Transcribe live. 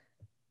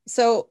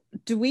So,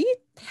 do we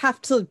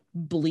have to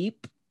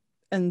bleep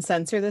and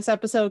censor this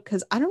episode?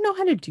 Because I don't know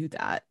how to do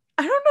that.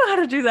 I don't know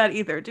how to do that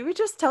either. Do we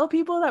just tell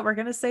people that we're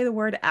going to say the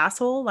word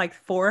asshole like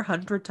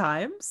 400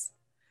 times?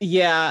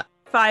 Yeah.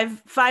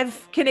 Five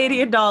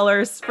Canadian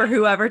dollars for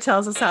whoever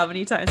tells us how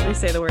many times we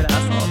say the word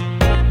asshole.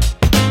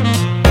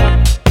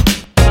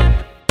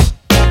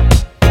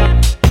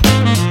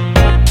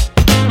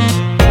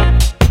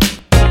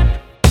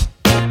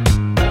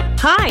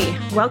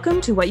 Hi, welcome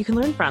to What You Can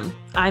Learn From.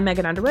 I'm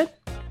Megan Underwood.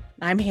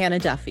 I'm Hannah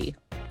Duffy.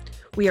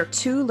 We are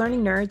two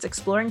learning nerds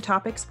exploring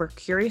topics we're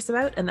curious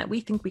about and that we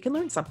think we can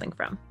learn something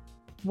from.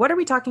 What are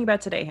we talking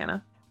about today,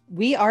 Hannah?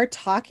 We are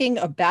talking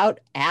about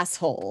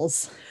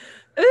assholes.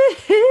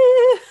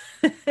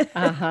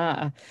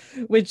 Uh-huh.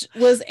 Which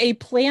was a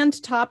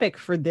planned topic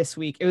for this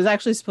week. It was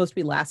actually supposed to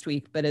be last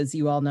week, but as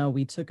you all know,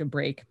 we took a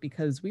break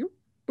because we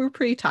were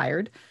pretty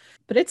tired.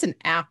 But it's an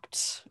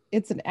apt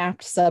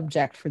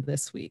subject for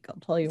this week. I'll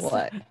tell you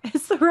what.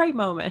 It's the right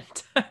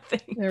moment, I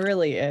think. It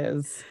really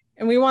is.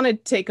 And we want to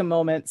take a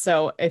moment.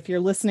 So if you're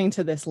listening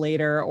to this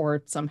later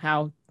or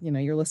somehow,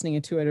 you're listening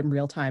to it in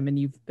real time and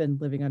you've been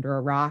living under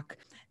a rock,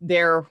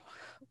 there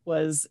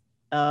was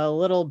a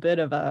little bit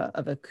of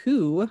a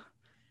coup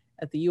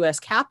at the US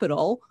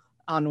Capitol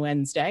on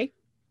Wednesday.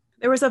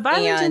 There was a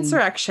violent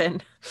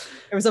insurrection.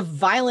 There was a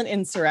violent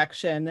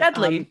insurrection.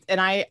 Deadly.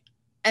 And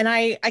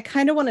I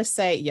kind of want to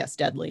say, yes,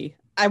 deadly.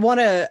 I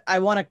want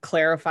to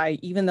clarify,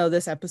 even though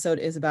this episode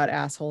is about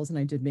assholes, and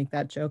I did make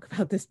that joke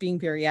about this being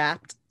very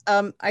apt.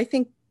 I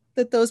think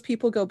that those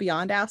people go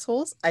beyond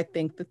assholes. I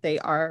think that they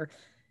are.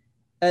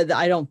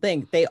 I don't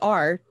think they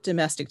are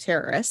domestic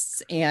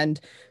terrorists, and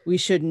we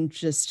shouldn't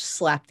just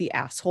slap the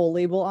asshole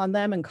label on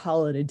them and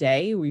call it a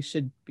day. We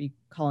should be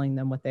calling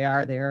them what they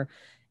are. They're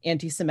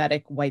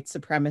anti-Semitic, white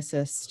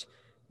supremacist,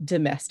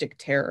 domestic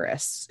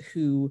terrorists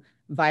who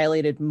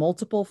violated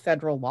multiple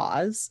federal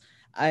laws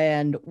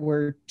and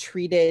were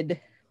treated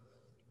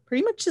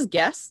pretty much as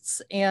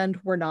guests and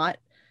were not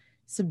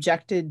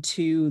subjected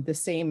to the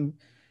same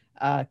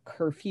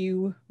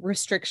curfew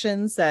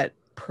restrictions that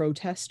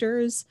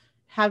protesters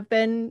have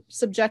been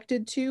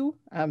subjected to,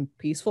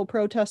 peaceful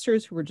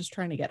protesters who were just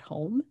trying to get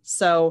home.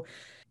 So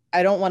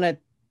I don't want to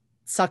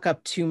suck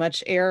up too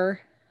much air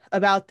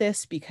about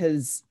this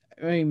because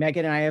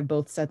Megan and I have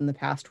both said in the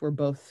past we're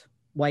both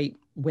white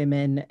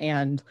women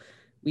and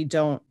we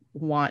don't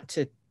want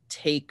to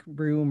take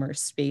room or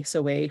space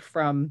away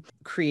from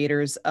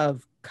creators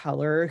of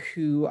color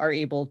who are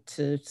able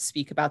to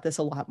speak about this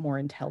a lot more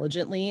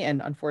intelligently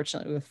and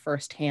unfortunately with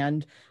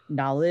firsthand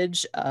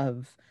knowledge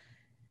of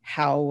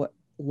how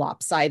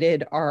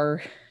lopsided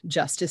our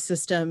justice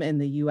system in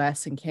the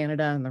US and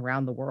Canada and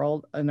around the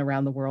world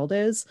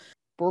is.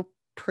 We're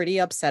pretty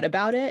upset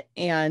about it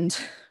and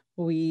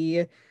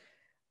we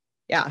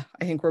I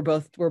think we're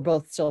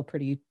both still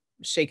pretty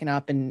shaken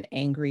up and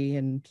angry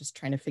and just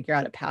trying to figure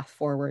out a path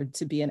forward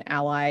to be an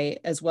ally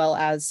as well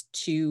as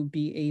to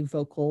be a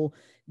vocal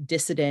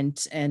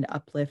dissident and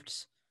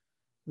uplift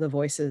the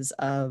voices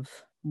of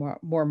more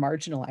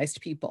marginalized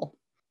people.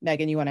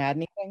 Megan, you want to add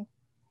anything?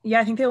 Yeah,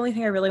 I think the only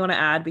thing I really want to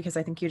add, because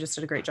I think you just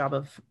did a great job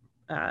of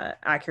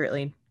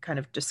accurately kind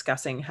of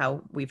discussing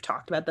how we've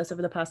talked about this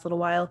over the past little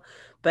while.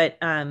 But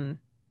the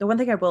one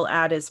thing I will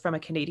add is from a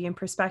Canadian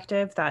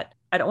perspective that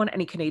I don't want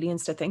any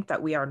Canadians to think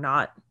that we are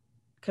not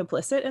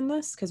complicit in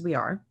this, because we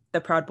are. The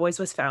Proud Boys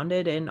was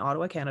founded in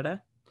Ottawa,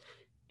 Canada.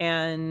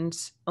 And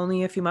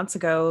only a few months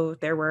ago,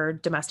 there were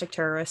domestic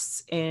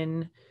terrorists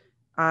in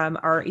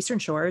our eastern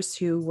shores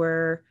who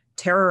were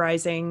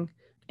terrorizing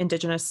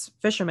Indigenous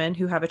fishermen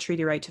who have a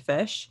treaty right to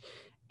fish.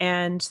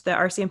 And the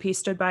RCMP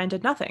stood by and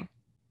did nothing.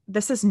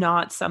 This is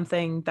not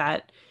something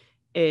that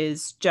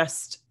is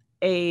just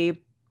a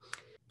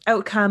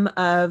outcome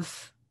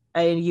of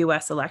a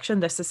US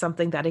election. This is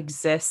something that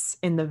exists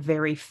in the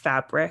very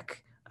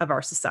fabric of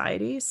our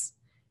societies.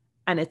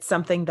 And it's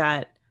something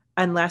that,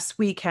 unless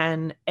we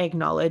can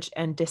acknowledge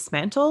and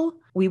dismantle,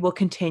 we will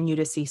continue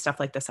to see stuff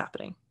like this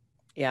happening.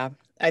 Yeah,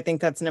 I think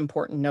that's an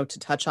important note to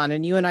touch on.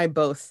 And you and I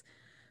both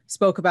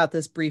spoke about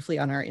this briefly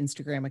on our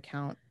Instagram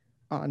account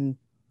on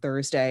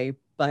Thursday,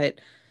 but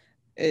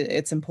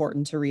it's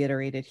important to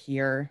reiterate it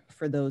here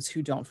for those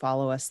who don't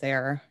follow us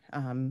there,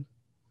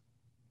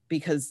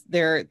 because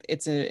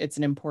it's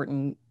an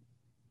important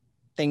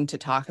thing to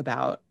talk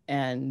about,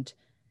 and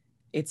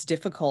it's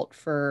difficult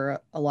for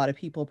a lot of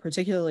people,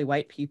 particularly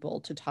white people,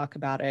 to talk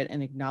about it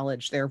and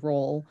acknowledge their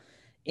role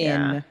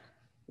Yeah. in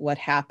what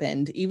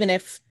happened, even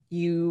if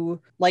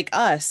you, like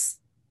us,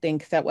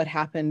 think that what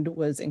happened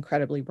was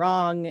incredibly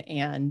wrong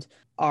and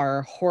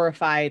are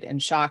horrified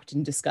and shocked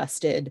and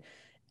disgusted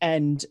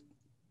and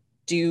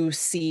do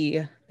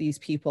see these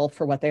people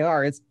for what they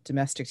are, as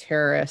domestic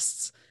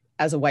terrorists.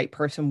 As a white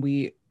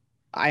person,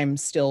 I'm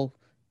still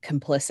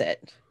complicit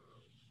Mhm.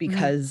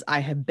 because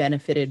I have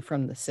benefited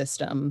from the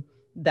system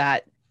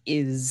that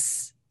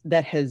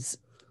has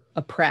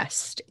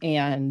oppressed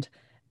and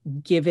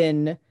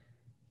given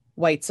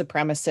white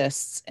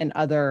supremacists and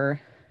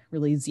other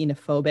really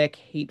xenophobic,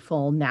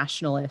 hateful,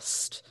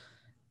 nationalist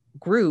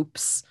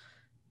groups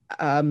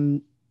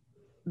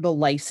the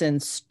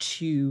license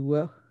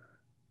to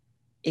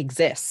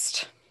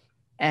exist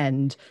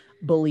and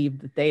believe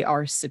that they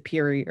are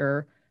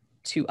superior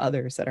to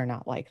others that are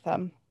not like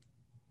them.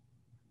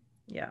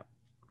 Yeah.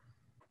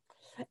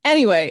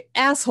 Anyway,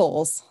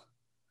 assholes.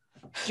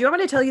 Do you want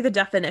me to tell you the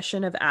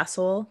definition of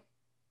asshole?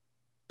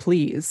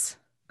 Please.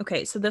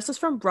 Okay, so this is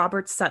from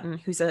Robert Sutton,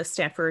 who's a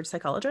Stanford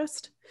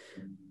psychologist.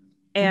 Mm-hmm.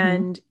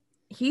 And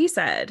he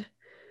said,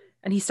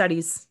 and he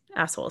studies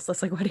assholes.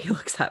 That's like what he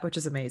looks at, which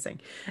is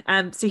amazing.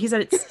 So he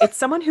said it's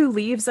someone who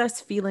leaves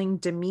us feeling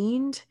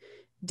demeaned,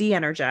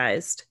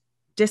 de-energized,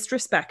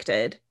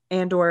 disrespected,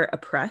 and or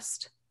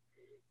oppressed.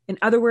 In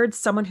other words,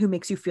 someone who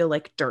makes you feel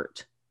like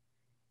dirt,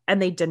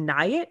 and they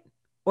deny it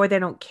or they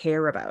don't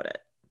care about it.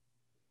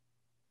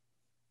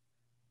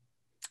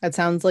 That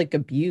sounds like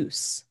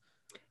abuse.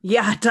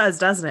 Yeah, it does,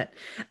 doesn't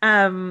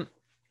it?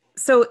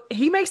 So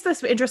he makes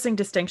this interesting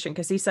distinction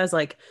because he says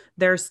like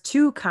there's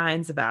two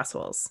kinds of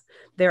assholes.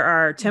 There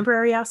are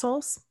temporary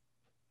assholes,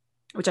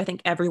 which I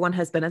think everyone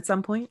has been at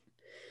some point.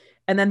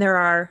 And then there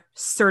are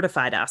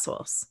certified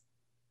assholes.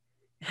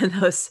 And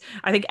those,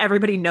 I think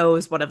everybody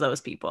knows one of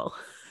those people.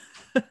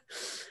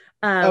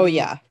 Oh,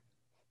 yeah.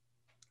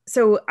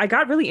 So I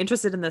got really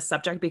interested in this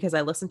subject because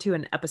I listened to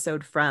an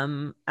episode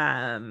from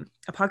a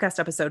podcast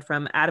episode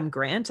from Adam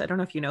Grant. I don't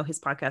know if you know his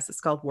podcast.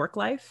 It's called Work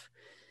Life.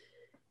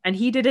 And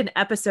he did an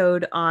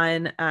episode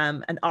on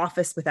an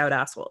office without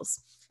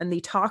assholes. And they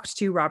talked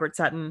to Robert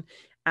Sutton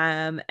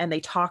and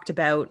they talked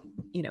about,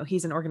 you know,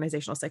 he's an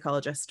organizational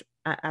psychologist,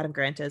 Adam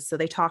Grant is. So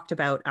they talked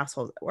about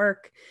assholes at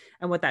work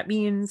and what that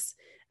means.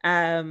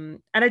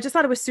 And I just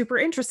thought it was super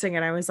interesting.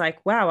 And I was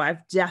like, wow,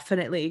 I've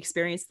definitely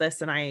experienced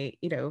this. And I,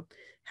 you know,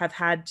 have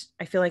had,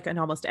 I feel like in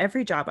almost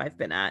every job I've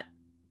been at,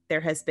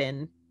 there has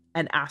been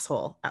an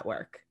asshole at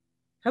work.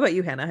 How about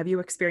you, Hannah? Have you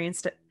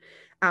experienced it?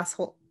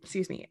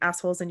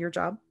 Assholes in your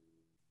job?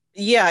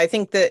 Yeah, I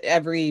think that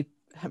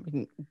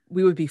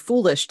we would be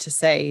foolish to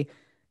say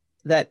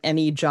that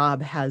any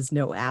job has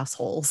no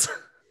assholes.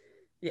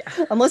 Yeah.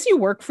 Unless you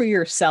work for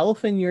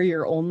yourself and you're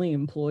your only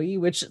employee,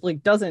 which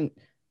like doesn't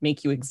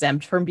make you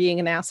exempt from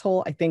being an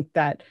asshole. I think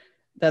that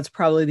that's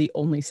probably the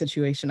only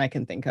situation I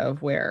can think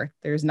of where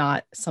there's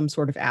not some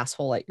sort of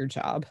asshole at your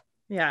job.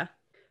 Yeah.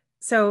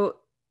 So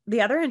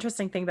the other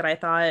interesting thing that I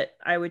thought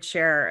I would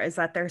share is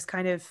that there's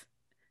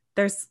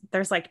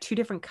like two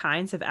different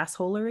kinds of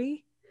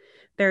assholery.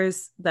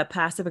 There's the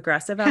passive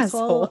aggressive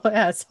Assholery.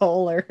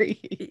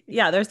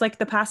 Yeah, there's like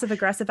the passive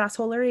aggressive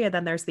assholery, and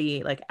then there's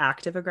the like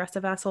active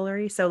aggressive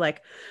assholery. So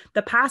like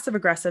the passive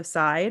aggressive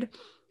side,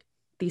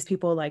 these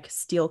people like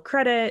steal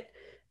credit,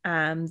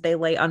 they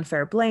lay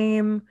unfair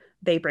blame,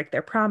 they break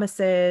their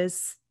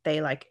promises,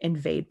 they like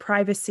invade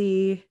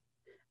privacy.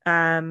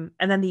 And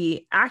then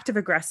the active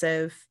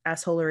aggressive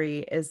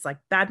assholery is like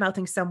bad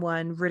mouthing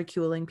someone,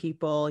 ridiculing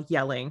people,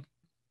 yelling.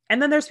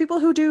 And then there's people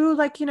who do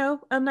like, you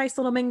know, a nice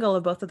little mingle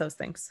of both of those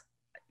things.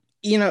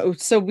 You know,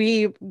 so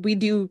we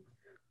do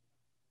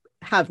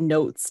have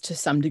notes to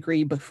some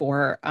degree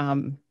before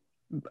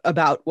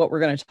about what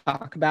we're going to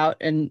talk about.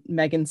 And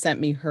Megan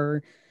sent me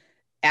her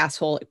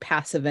asshole,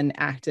 passive and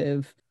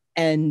active.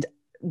 And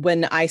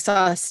when I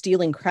saw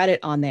stealing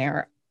credit on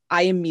there,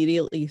 I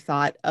immediately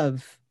thought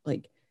of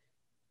like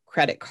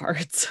credit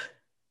cards.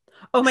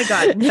 Oh my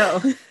God,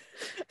 no.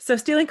 So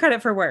stealing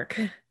credit for work.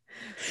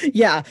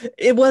 Yeah,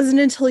 it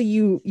wasn't until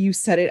you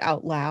said it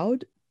out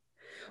loud.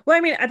 Well, I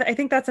mean, I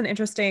think that's an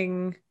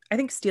interesting, I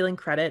think stealing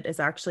credit is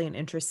actually an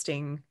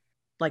interesting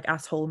like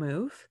asshole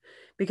move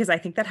because I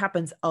think that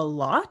happens a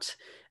lot.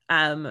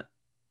 And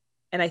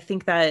I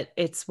think that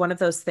it's one of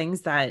those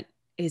things that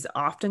is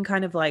often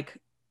kind of like,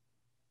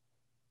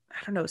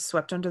 I don't know,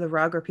 swept under the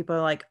rug, or people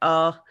are like,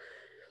 oh,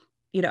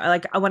 you know,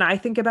 like when I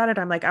think about it,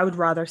 I'm like, I would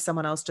rather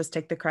someone else just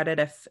take the credit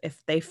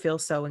if they feel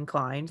so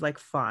inclined, like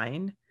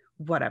fine,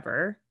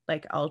 whatever.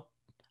 Like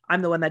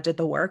I'm the one that did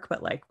the work,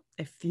 but like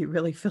if you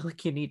really feel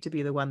like you need to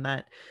be the one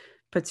that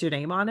puts your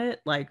name on it,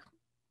 like,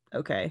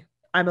 okay.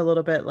 I'm a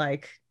little bit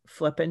like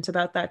flippant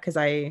about that because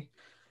I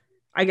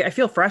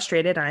feel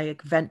frustrated. I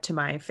like vent to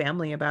my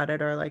family about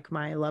it or like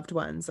my loved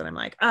ones. And I'm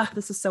like,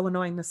 this is so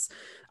annoying.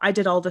 I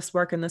did all this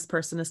work and this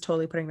person is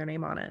totally putting their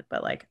name on it.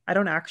 But like, I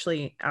don't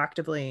actually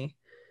actively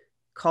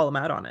call them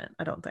out on it,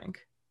 I don't think.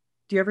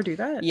 Do you ever do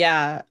that?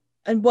 Yeah.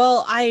 And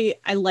well, I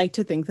like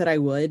to think that I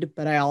would,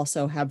 but I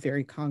also have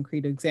very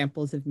concrete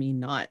examples of me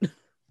not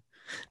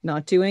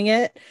doing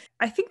it.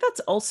 I think that's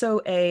also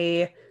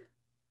a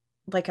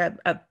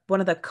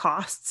one of the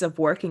costs of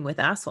working with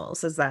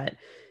assholes is that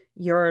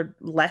you're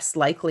less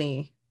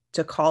likely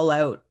to call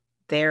out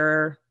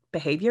their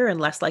behavior and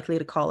less likely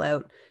to call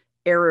out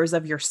errors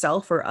of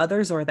yourself or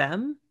others or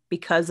them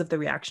because of the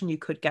reaction you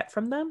could get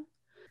from them.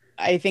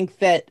 I think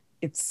that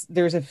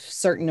there's a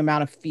certain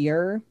amount of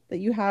fear that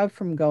you have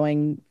from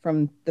going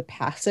from the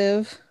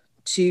passive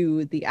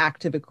to the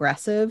active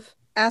aggressive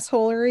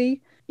assholery.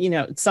 You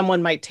know,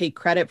 someone might take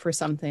credit for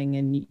something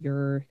and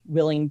you're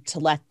willing to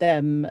let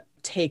them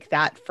take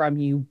that from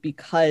you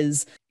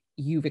because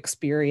you've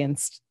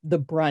experienced the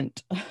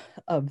brunt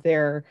of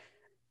their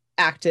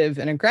active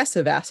and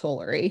aggressive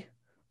assholery.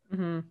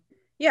 Mm-hmm.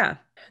 Yeah.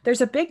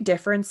 There's a big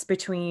difference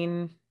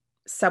between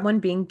someone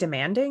being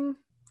demanding,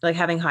 like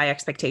having high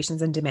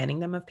expectations and demanding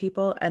them of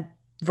people, and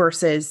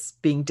versus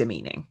being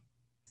demeaning.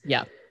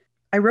 Yeah.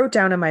 I wrote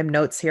down in my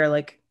notes here,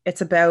 like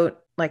it's about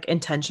like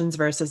intentions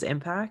versus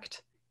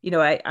impact.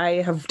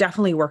 I have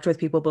definitely worked with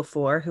people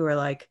before who are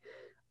like,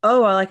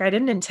 oh, well, like I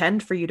didn't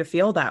intend for you to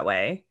feel that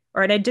way.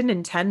 Or I didn't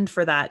intend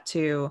for that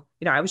to,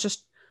 I was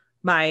just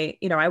I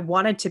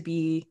wanted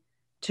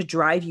to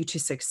drive you to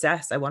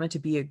success. I wanted to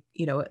be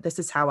this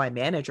is how I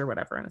manage or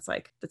whatever. And it's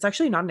like, that's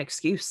actually not an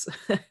excuse.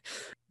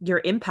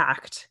 Your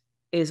impact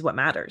is what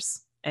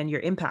matters. And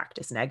your impact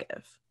is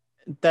negative.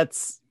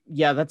 That's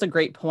a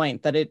great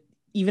point, that it,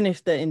 even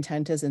if the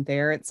intent isn't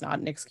there, it's not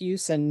an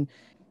excuse. And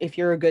if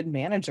you're a good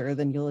manager,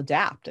 then you'll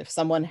adapt. If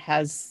someone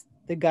has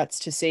the guts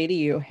to say to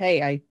you,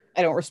 hey, I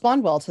don't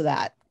respond well to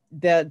that,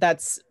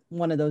 that's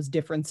one of those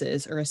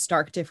differences, or a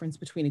stark difference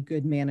between a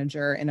good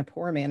manager and a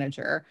poor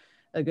manager.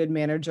 A good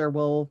manager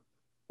will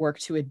work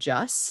to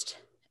adjust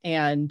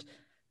and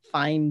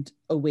find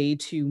a way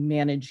to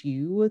manage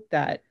you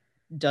that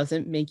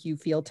doesn't make you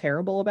feel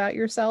terrible about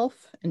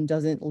yourself and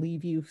doesn't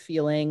leave you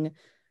feeling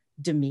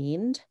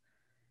demeaned.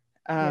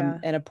 Yeah.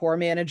 And a poor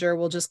manager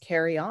will just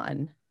carry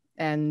on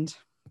and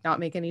not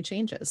make any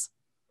changes.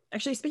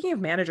 Actually, speaking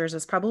of managers,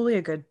 it's probably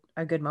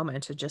a good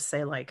moment to just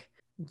say, like,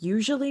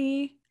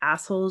 usually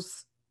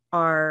assholes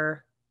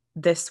are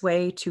this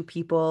way to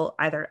people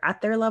either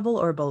at their level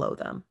or below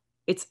them.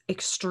 It's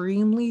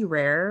extremely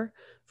rare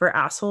for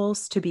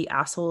assholes to be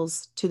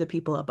assholes to the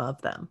people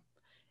above them.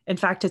 In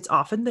fact, it's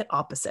often the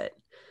opposite.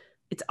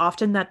 It's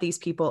often that these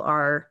people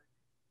are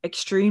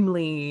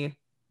extremely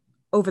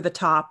over the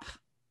top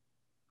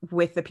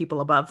with the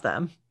people above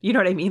them. You know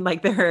what I mean?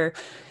 Like, they're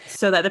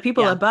so that the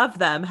people Yeah. above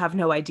them have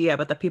no idea,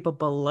 but the people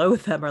below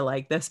them are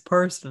like, this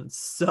person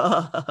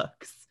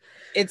sucks.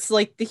 It's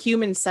like the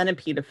human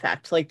centipede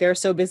effect. Like, they're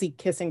so busy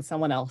kissing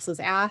someone else's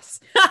ass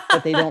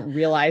that they don't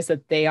realize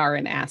that they are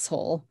an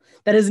asshole.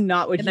 That is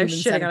not what And they're human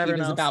shitting on centipede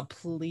everyone is else. about.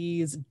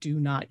 Please do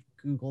not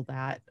Google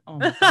that. Oh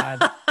my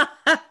God.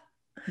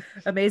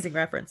 Amazing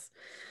reference.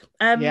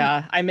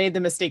 Yeah, I made the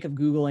mistake of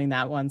Googling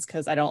that once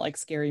because I don't like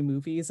scary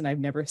movies and I've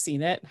never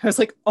seen it. I was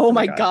like, oh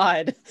my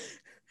God.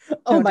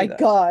 Oh Don't my do that.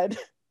 God.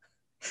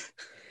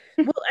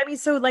 Well, I mean,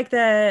 so like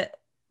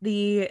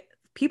the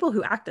people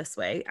who act this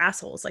way,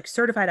 assholes, like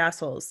certified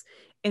assholes,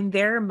 in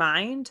their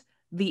mind,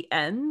 the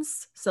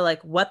ends, so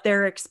like what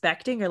they're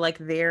expecting or like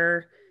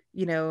their,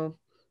 you know,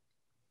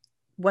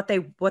 what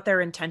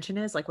their intention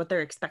is, like what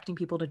they're expecting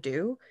people to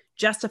do,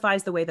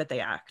 justifies the way that they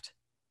act.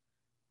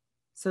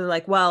 So they're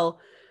like, well,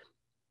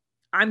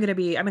 I'm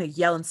gonna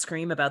yell and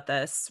scream about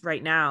this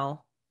right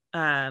now,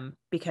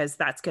 because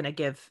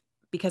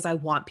because I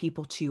want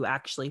people to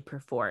actually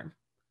perform.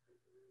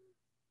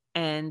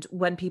 And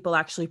when people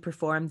actually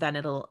perform, then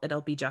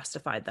it'll be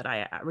justified that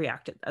I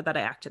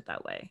acted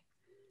that way.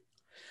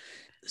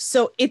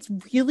 So it's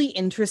really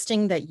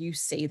interesting that you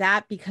say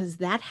that, because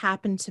that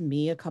happened to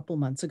me a couple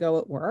months ago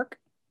at work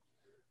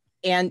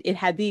and it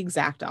had the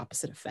exact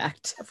opposite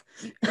effect.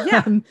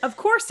 Yeah, of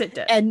course it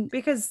did. And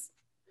because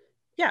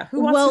yeah,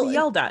 who wants to be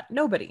yelled at?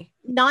 Nobody.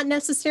 Not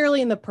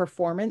necessarily in the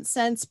performance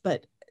sense,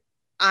 but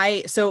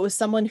so it was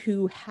someone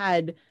who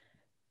had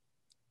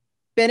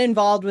been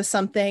involved with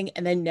something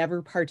and then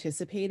never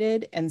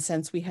participated. And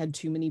since we had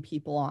too many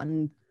people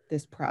on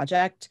this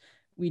project,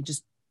 we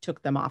just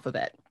took them off of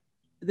it.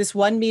 This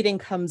one meeting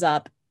comes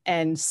up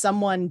and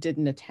someone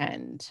didn't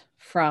attend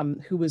from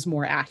who was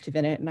more active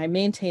in it. And I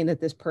maintain that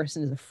this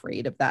person is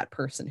afraid of that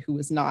person who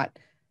was not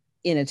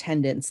in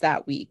attendance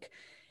that week.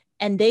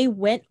 And they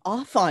went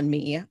off on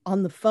me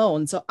on the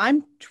phone. So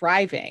I'm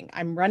driving,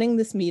 I'm running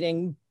this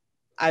meeting,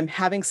 I'm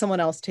having someone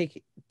else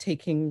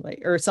taking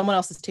like, or someone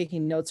else is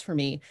taking notes for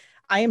me.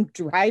 I am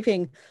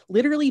driving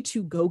literally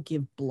to go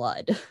give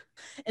blood.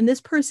 And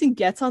this person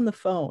gets on the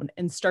phone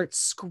and starts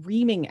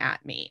screaming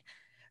at me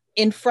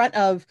in front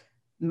of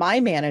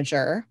my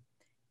manager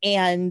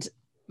and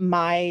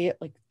my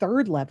like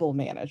third level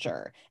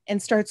manager,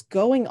 and starts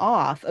going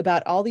off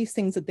about all these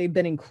things that they've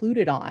been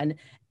included on.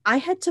 I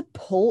had to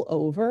pull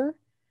over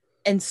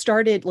and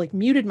started like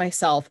muted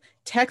myself,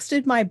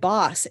 texted my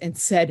boss and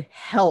said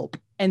help,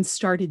 and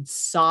started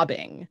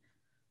sobbing.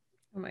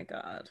 Oh my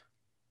God.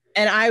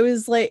 And I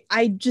was like,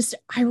 I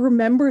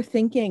remember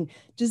thinking,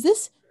 does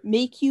this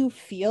make you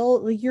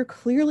feel like you're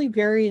clearly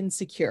very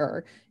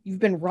insecure? You've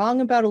been wrong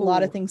about a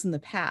lot of things in the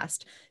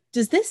past.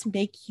 Does this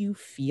make you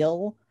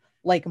feel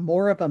like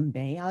more of a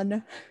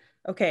man?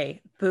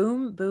 Okay,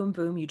 boom, boom,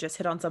 boom. You just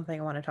hit on something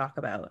I want to talk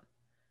about.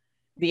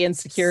 The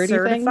insecurity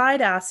thing?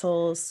 Certified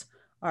assholes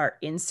are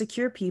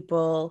insecure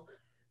people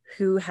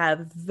who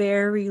have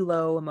very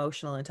low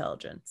emotional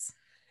intelligence.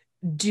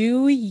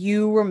 Do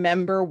you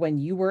remember when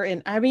you were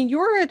you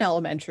were an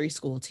elementary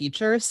school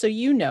teacher,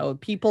 so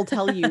people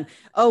tell you,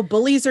 oh,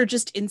 bullies are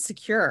just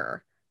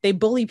insecure. They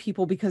bully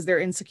people because they're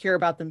insecure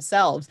about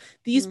themselves.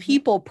 These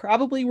people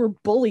probably were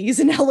bullies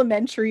in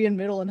elementary and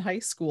middle and high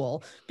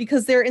school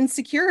because they're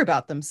insecure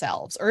about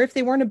themselves. Or if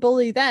they weren't a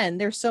bully then,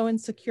 they're so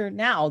insecure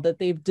now that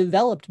they've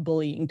developed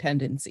bullying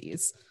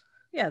tendencies.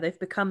 Yeah, they've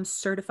become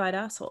certified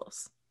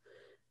assholes.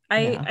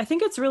 Yeah. I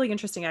think it's really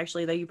interesting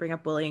actually that you bring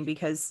up bullying,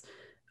 because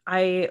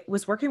I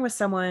was working with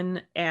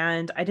someone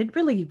and I didn't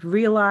really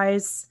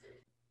realize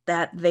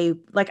that they,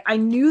 like, I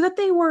knew that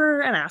they were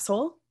an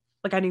asshole.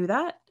 Like, I knew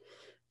that,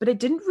 but it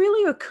didn't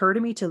really occur to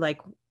me to like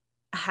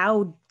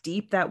how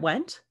deep that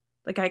went.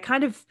 Like, I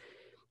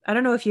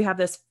don't know if you've had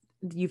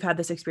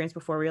this experience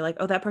before where you're like,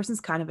 oh, that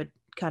person's kind of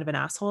an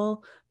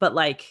asshole, but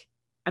like,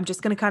 I'm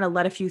just going to kind of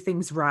let a few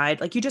things ride.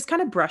 Like, you just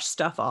kind of brush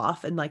stuff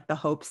off in like the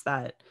hopes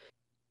that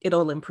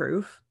it'll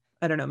improve.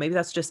 I don't know, maybe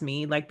that's just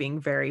me like being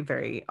very,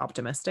 very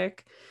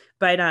optimistic.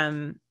 But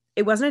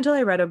it wasn't until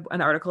I read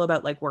an article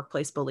about like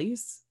workplace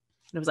bullies.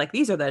 And it was like,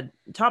 these are the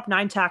top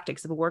 9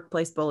 tactics of a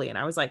workplace bully. And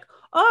I was like,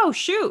 oh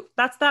shoot,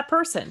 that's that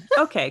person.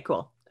 Okay,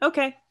 cool.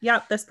 Okay. Yeah,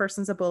 this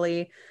person's a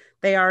bully.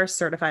 They are a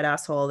certified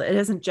asshole. It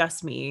isn't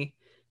just me.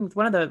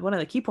 One of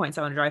the key points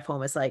I want to drive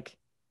home is like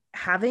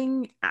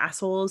having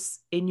assholes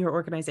in your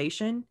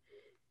organization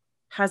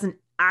has an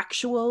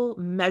actual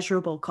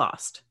measurable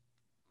cost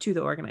to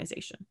the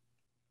organization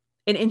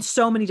in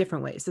so many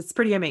different ways. It's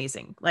pretty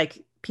amazing.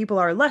 Like, people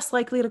are less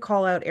likely to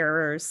call out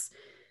errors.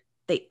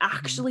 They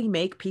actually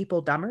make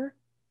people dumber.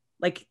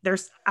 Like,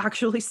 there's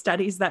actually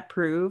studies that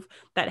prove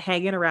that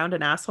hanging around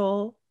an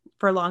asshole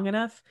for long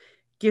enough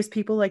gives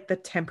people like the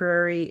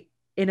temporary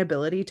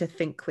inability to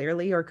think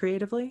clearly or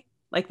creatively.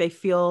 Like, they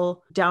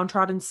feel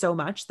downtrodden so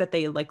much that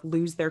they like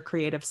lose their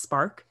creative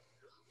spark.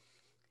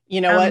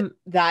 You know what?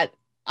 That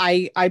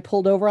I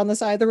pulled over on the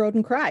side of the road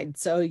and cried.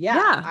 So yeah,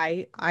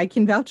 Yeah. I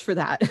can vouch for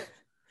that.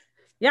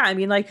 Yeah, I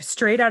mean, like,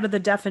 straight out of the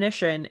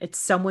definition, it's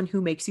someone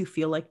who makes you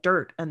feel like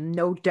dirt, and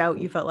no doubt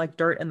you felt like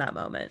dirt in that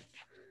moment.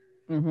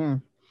 Mm-hmm.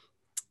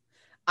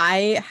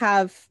 I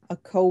have a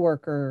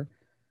coworker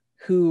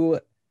who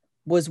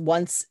was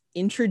once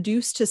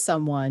introduced to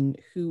someone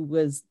who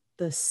was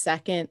the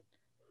second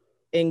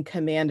in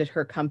command at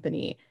her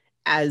company,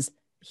 as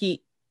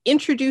he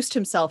introduced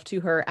himself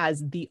to her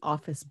as the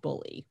office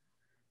bully.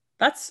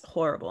 That's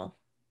horrible.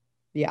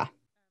 Yeah,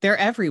 they're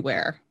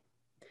everywhere.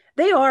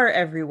 They are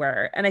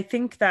everywhere. And I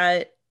think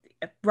that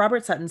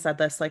Robert Sutton said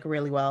this like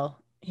really well.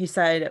 He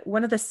said,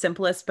 one of the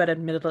simplest but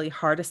admittedly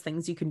hardest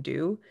things you can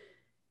do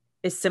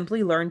is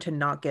simply learn to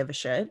not give a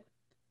shit.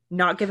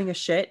 Not giving a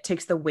shit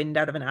takes the wind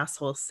out of an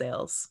asshole's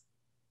sails.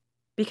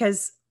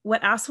 Because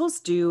what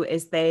assholes do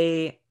is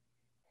they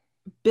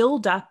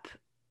build up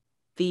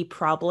the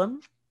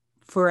problem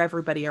for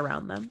everybody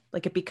around them.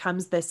 Like, it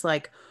becomes this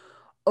like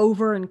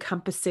over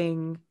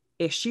encompassing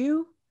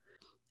issue,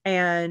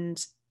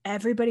 and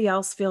everybody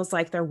else feels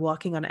like they're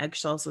walking on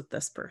eggshells with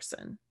this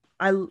person.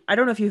 I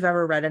don't know if you've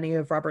ever read any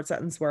of Robert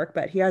Sutton's work,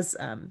 but he has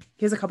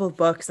a couple of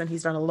books and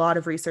he's done a lot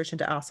of research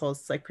into assholes.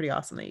 It's like pretty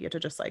awesome that you get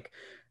to just like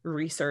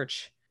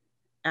research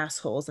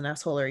assholes and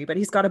assholery. But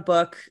he's got a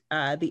book,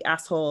 The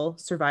Asshole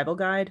Survival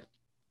Guide,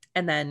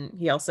 and then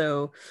he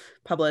also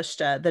published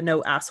The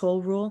No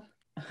Asshole Rule,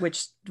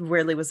 which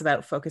really was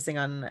about focusing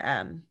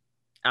on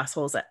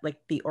assholes at like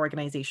the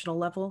organizational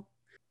level.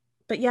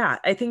 But yeah,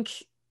 I think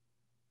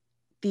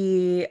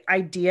the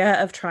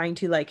idea of trying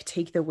to like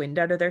take the wind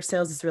out of their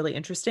sails is really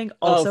interesting.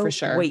 Oh, for Also,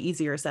 sure. way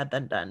easier said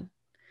than done,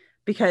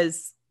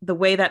 because the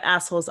way that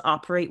assholes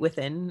operate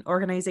within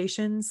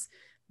organizations,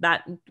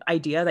 that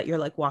idea that you're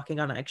like walking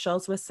on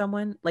eggshells with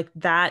someone, like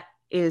that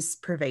is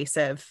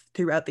pervasive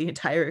throughout the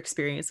entire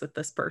experience with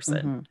this person.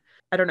 Mm-hmm.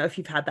 I don't know if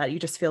you've had that. You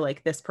just feel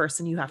like this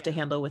person you have to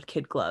handle with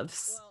kid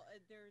gloves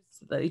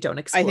so that you don't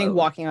explode. I think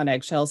walking on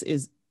eggshells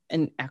is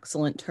an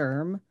excellent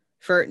term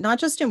for not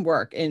just in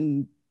work,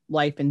 in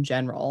life in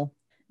general.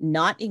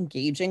 Not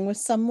engaging with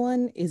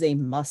someone is a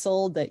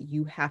muscle that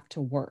you have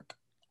to work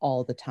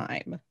all the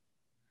time.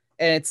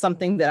 And it's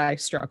something that I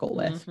struggle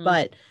with. Mm-hmm.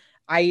 But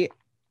I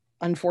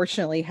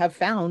unfortunately have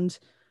found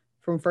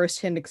from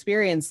firsthand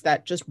experience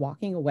that just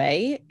walking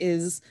away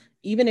is,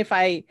 even if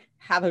I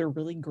have a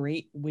really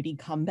great witty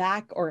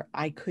comeback or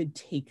I could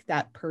take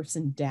that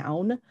person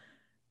down,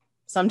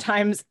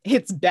 sometimes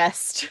it's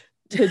best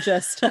to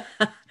just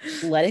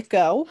let it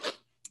go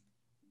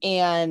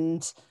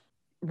and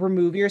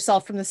remove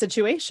yourself from the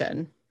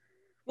situation.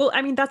 Well,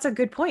 I mean, that's a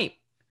good point,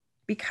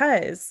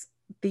 because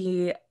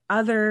the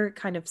other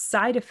kind of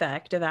side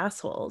effect of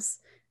assholes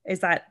is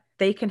that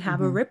they can have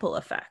a ripple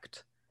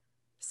effect.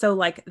 So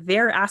like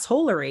their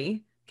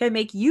assholery can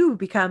make you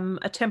become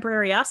a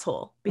temporary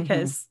asshole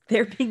because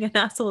they're being an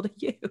asshole to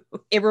you.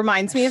 It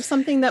reminds me of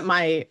something that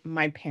my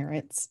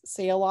parents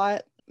say a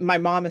lot. My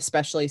mom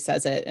especially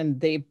says it,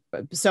 and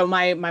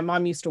my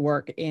mom used to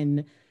work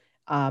in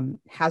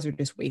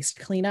hazardous waste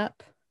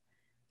cleanup,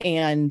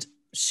 and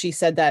she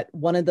said that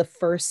one of the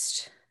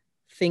first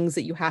things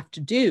that you have to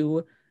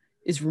do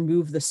is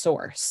remove the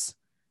source,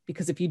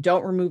 because if you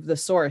don't remove the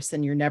source,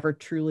 then you're never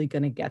truly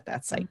going to get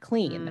that site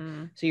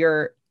clean. So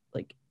you're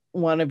like,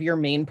 one of your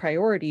main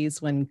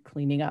priorities when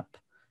cleaning up,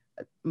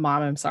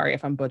 Mom, I'm sorry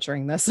if I'm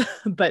butchering this,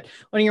 but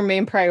one of your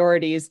main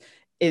priorities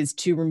is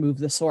to remove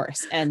the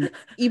source. And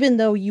even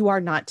though you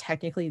are not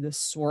technically the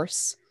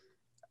source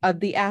of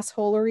the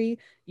assholery,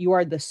 you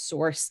are the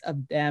source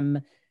of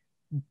them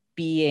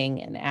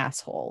being an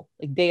asshole.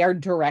 Like they are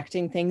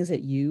directing things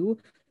at you,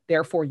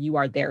 therefore you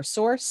are their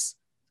source.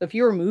 So if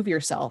you remove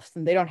yourself,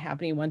 then they don't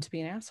have anyone to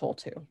be an asshole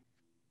to.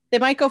 They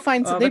might go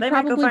find Oh, they but they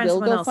might go probably find will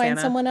someone go else, find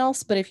Hannah. someone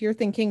else, but if you're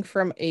thinking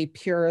from a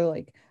pure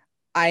like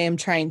I am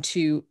trying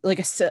to like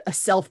a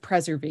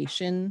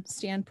self-preservation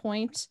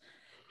standpoint,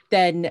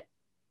 then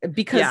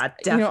because Yeah, I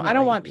don't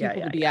definitely. want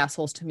people to be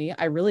assholes to me.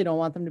 I really don't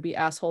want them to be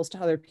assholes to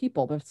other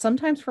people. But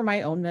sometimes for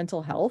my own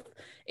mental health,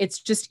 it's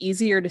just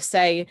easier to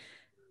say,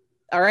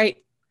 all right,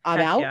 I'm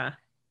Heck out. yeah.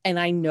 And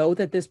I know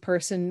that this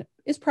person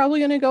is probably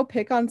going to go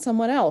pick on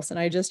someone else. And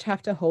I just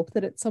have to hope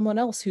that it's someone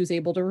else who's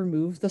able to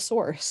remove the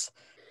source.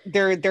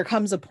 There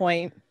comes a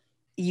point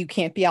you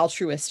can't be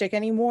altruistic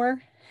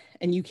anymore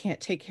and you can't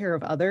take care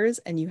of others.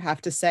 And you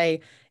have to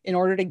say, in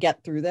order to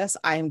get through this,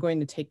 I am going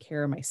to take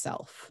care of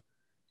myself.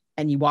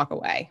 And you walk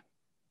away.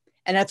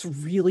 And that's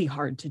really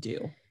hard to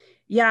do.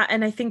 Yeah,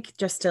 and I think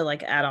just to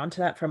like add on to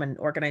that from an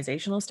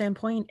organizational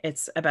standpoint,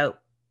 it's about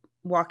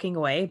walking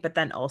away, but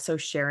then also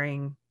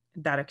sharing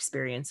that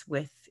experience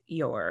with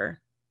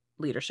your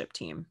leadership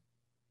team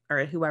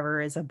or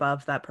whoever is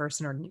above that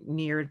person or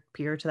near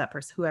peer to that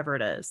person, whoever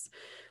it is.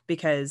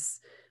 Because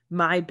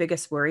my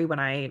biggest worry when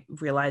I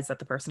realized that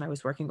the person I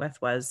was working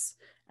with was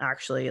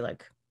actually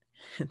like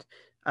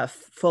a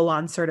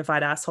full-on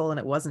certified asshole and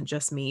it wasn't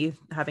just me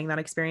having that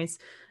experience,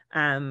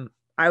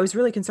 I was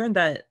really concerned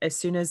that as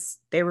soon as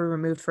they were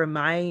removed from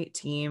my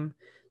team,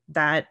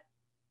 that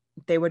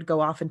they would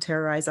go off and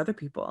terrorize other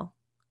people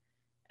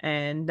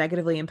and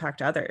negatively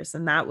impact others.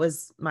 And that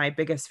was my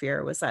biggest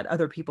fear, was that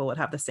other people would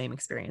have the same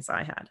experience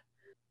I had.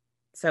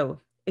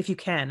 So if you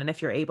can, and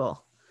if you're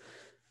able,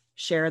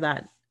 share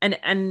that.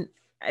 And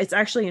it's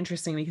actually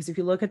interesting because if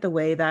you look at the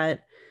way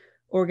that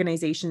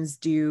organizations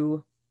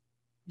do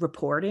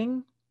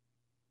reporting,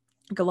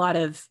 like a lot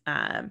of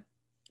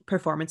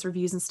performance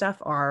reviews and stuff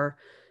are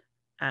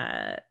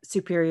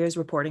superiors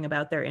reporting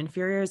about their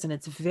inferiors. And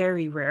it's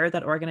very rare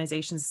that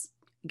organizations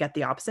get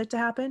the opposite to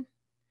happen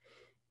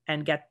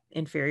and get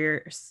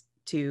inferiors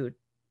to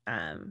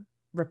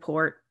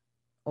report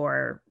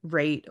or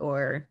rate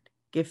or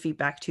give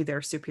feedback to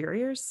their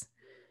superiors.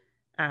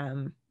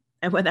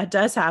 And when that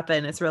does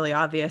happen, it's really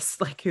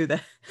obvious like who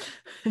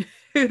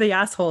the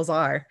assholes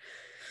are.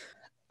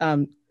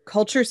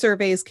 Culture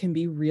surveys can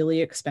be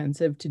really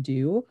expensive to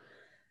do.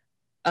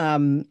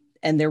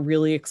 And they're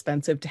really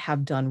expensive to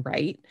have done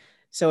right.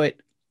 So it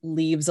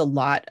leaves a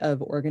lot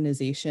of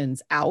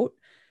organizations out.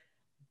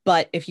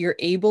 But if you're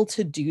able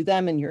to do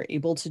them and you're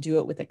able to do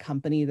it with a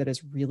company that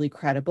is really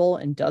credible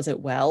and does it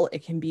well,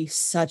 it can be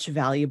such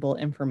valuable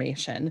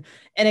information.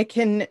 And it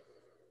can,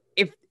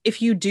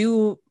 if you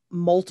do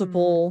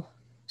multiple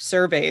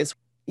surveys,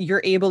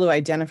 you're able to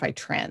identify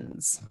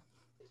trends.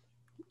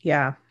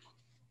 Yeah.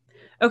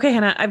 Okay,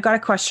 Hannah, I've got a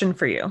question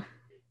for you.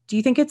 Do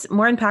you think it's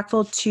more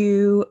impactful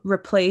to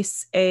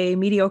replace a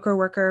mediocre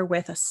worker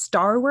with a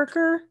star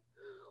worker?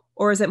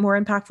 Or is it more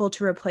impactful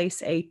to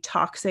replace a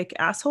toxic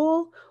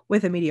asshole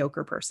with a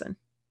mediocre person?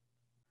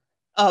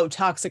 Oh,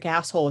 toxic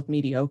asshole with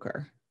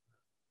mediocre.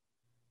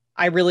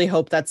 I really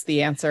hope that's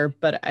the answer,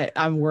 but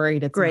I'm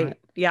worried it's Great. not.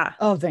 Yeah.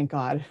 Oh, thank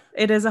God.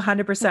 It is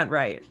 100%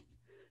 right.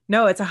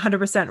 No, it's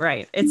 100%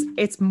 right.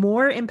 It's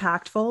more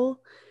impactful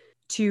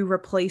to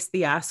replace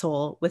the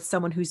asshole with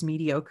someone who's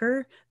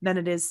mediocre than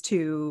it is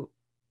to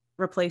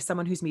replace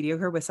someone who's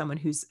mediocre with someone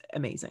who's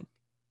amazing.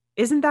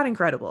 Isn't that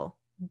incredible?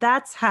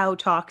 That's how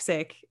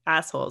toxic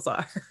assholes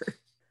are.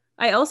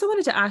 I also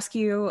wanted to ask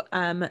you,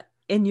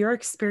 in your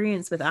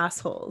experience with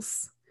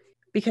assholes,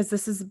 because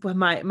this is what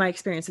my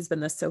experience has been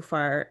this so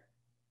far.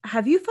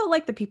 Have you felt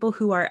like the people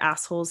who are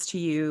assholes to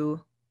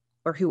you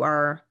or who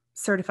are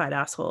certified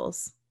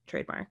assholes,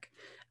 trademark,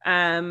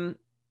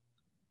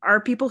 are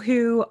people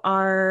who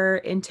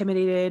are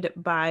intimidated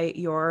by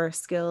your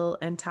skill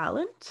and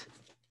talent?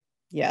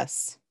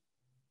 Yes.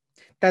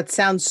 That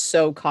sounds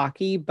so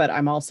cocky, but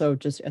I'm also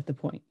just at the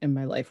point in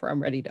my life where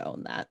I'm ready to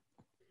own that.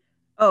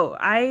 Oh,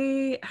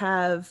 I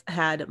have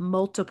had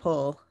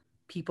multiple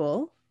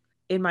people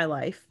in my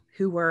life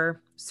who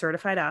were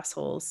certified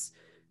assholes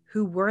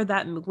who were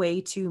that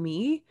way to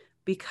me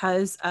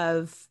because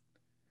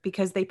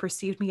they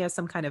perceived me as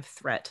some kind of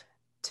threat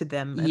to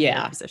them and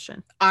their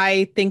position.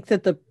 I think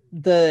that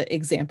the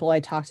example I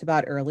talked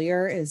about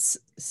earlier is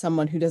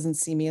someone who doesn't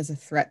see me as a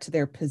threat to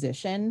their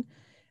position,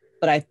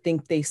 but I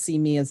think they see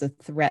me as a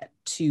threat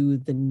to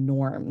the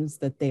norms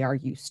that they are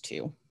used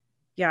to.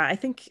 Yeah,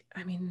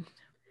 I mean,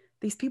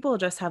 these people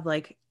just have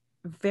like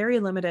very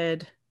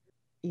limited,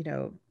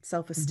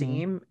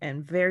 self-esteem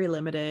and very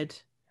limited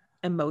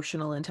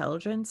emotional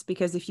intelligence,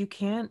 because if you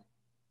can't,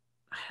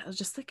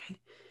 just like,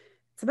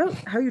 it's about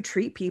how you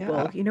treat people.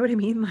 Yeah. You know what I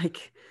mean?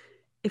 Like,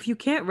 if you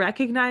can't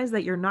recognize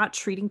that you're not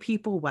treating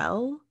people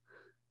well,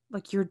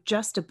 like you're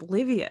just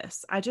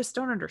oblivious. I just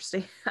don't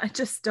understand. I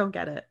just don't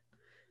get it.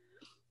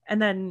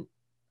 And then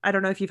I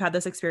don't know if you've had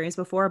this experience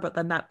before, but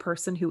then that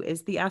person who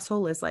is the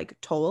asshole is like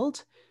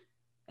told,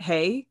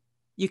 hey,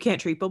 you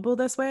can't treat people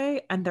this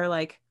way. And they're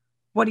like,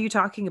 what are you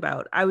talking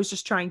about? I was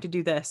just trying to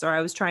do this, or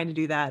I was trying to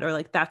do that, or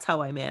like, that's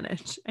how I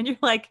manage. And you're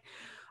like,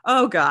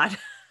 Oh God.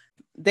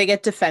 They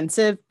get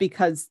defensive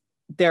because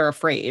they're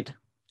afraid,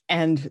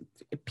 and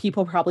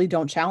people probably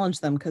don't challenge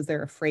them because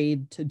they're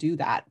afraid to do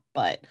that.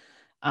 But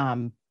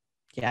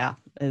yeah,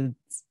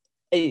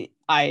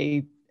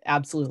 I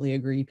absolutely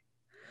agree.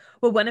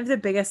 Well, one of the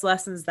biggest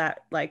lessons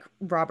that like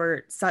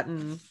Robert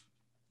Sutton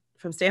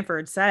from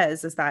Stanford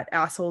says is that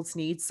assholes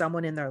need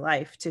someone in their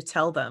life to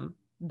tell them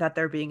that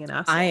they're being an I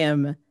asshole.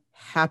 am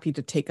happy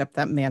to take up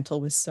that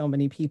mantle with so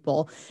many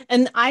people,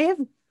 and I have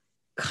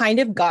kind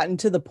of gotten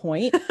to the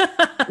point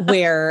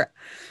where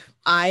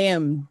I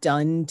am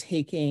done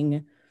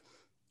taking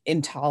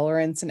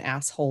intolerance and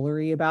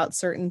assholery about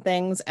certain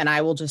things, and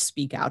I will just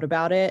speak out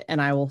about it,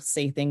 and I will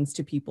say things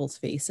to people's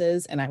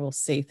faces, and I will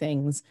say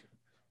things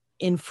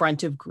in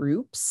front of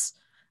groups,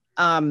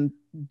 when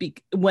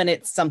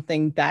it's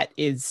something that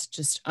is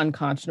just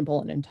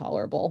unconscionable and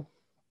intolerable.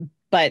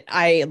 But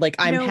I'm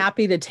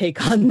happy to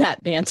take on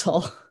that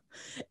mantle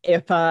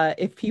if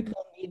people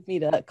need me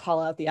to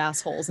call out the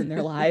assholes in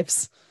their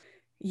lives.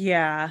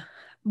 Yeah.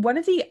 One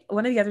of the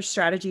other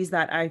strategies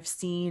that I've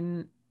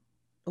seen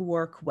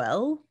work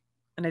well,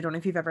 and I don't know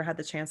if you've ever had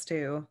the chance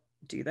to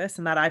do this,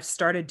 and that I've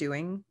started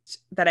doing,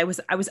 that I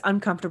was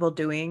uncomfortable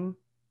doing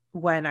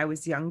when I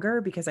was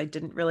younger because I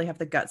didn't really have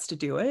the guts to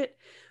do it,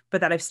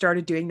 but that I've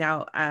started doing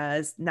now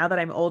that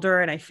I'm older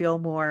and I feel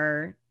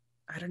more,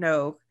 I don't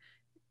know,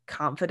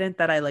 confident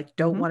that I like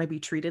don't Mm-hmm. want to be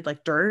treated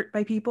like dirt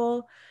by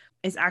people,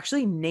 is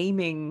actually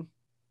naming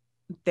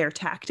their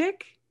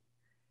tactic.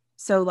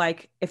 So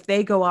like if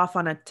they go off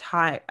on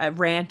a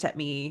rant at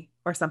me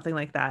or something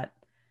like that,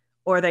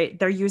 or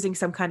they're using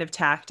some kind of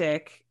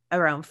tactic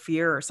around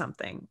fear or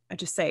something, I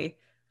just say,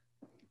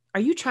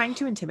 "Are you trying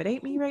to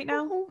intimidate me right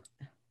now?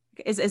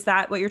 Is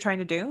that what you're trying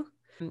to do?"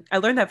 I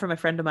learned that from a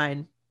friend of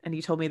mine, and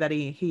he told me that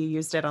he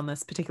used it on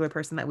this particular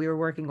person that we were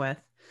working with,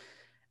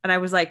 and I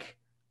was like,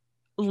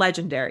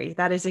 legendary.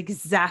 That is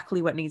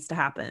exactly what needs to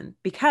happen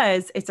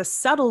because it's a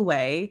subtle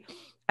way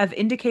of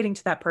indicating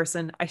to that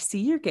person, I see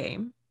your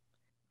game.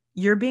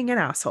 You're being an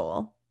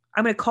asshole.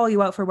 I'm going to call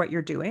you out for what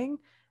you're doing.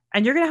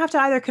 And you're going to have to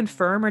either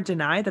confirm or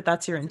deny that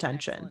that's your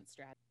intention.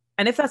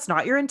 And if that's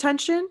not your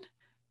intention,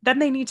 then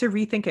they need to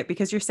rethink it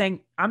because you're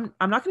saying, I'm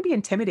not going to be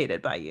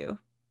intimidated by you.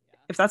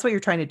 If that's what you're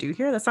trying to do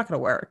here, that's not going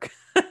to work.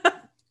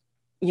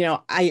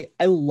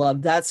 I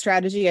love that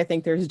strategy. I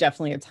think there's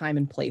definitely a time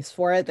and place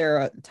for it.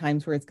 There are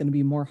times where it's going to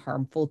be more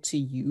harmful to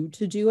you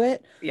to do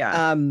it.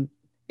 Yeah.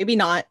 Maybe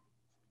not,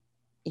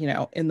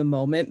 in the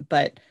moment,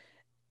 but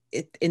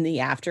in the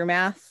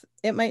aftermath,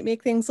 it might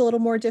make things a little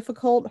more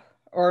difficult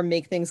or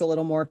make things a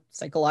little more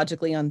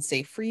psychologically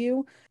unsafe for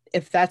you.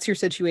 If that's your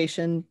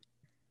situation,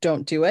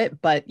 don't do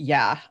it. But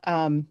yeah,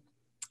 I'm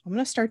going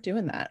to start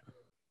doing that.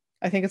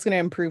 I think it's going to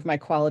improve my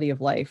quality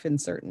of life in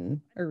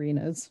certain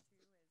arenas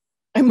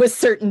and with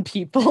certain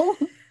people.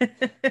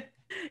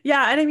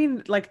 Yeah. And I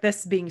mean, like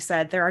this being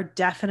said, there are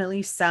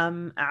definitely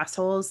some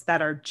assholes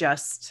that are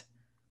just,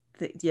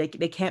 they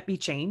can't be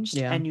changed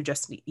Yeah. and you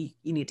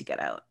need to get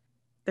out.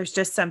 There's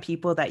just some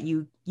people that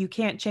you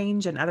can't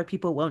change and other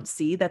people won't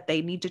see that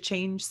they need to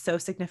change so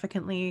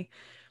significantly,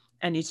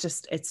 and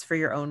it's for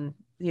your own,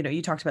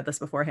 you talked about this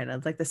beforehand,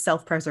 it's like the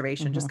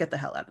self-preservation, just Mm-hmm. get the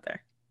hell out of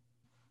there.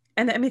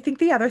 And I mean, I think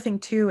the other thing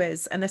too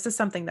is, and this is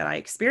something that I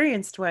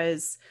experienced,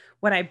 was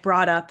when I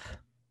brought up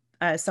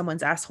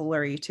someone's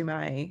assholery to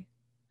my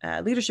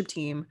leadership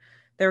team,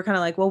 they were kind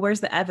of like, well,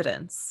 where's the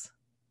evidence?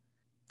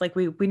 Like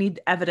we need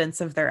evidence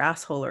of their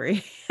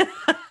assholery.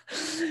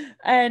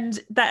 And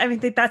that, I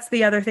mean, that's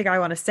the other thing I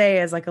want to say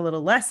as like a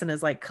little lesson,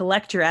 is like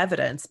collect your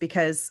evidence,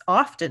 because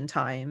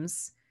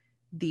oftentimes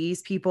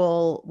these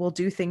people will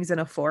do things in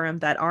a forum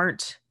that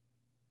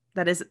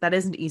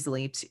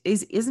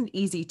isn't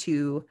easy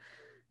to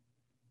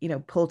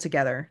pull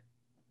together.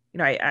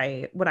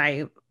 I when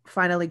I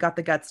finally got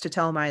the guts to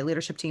tell my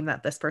leadership team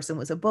that this person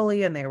was a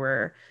bully and they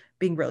were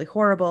being really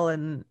horrible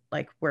and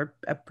like were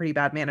a pretty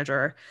bad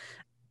manager,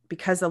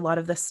 because a lot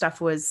of this stuff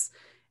was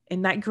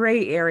in that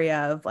gray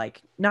area of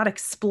like not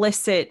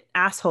explicit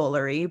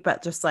assholery,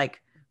 but just like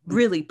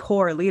really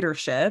poor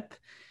leadership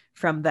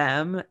from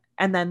them.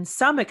 And then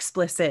some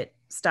explicit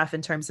stuff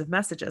in terms of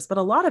messages. But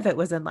a lot of it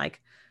was in like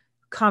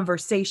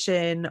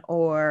conversation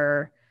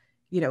or,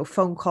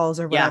 phone calls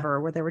or Yeah. whatever,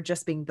 where they were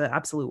just being the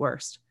absolute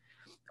worst.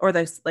 Or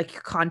the like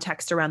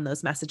context around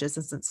those messages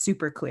isn't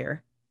super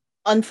clear.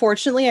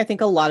 Unfortunately, I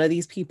think a lot of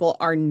these people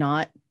are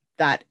not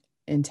that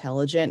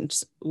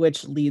intelligent,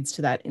 which leads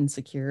to that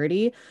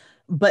insecurity.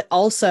 But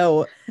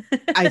also,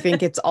 I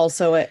think it's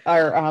also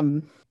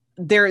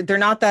they're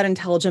not that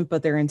intelligent,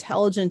 but they're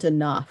intelligent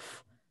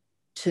enough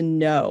to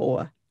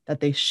know that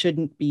they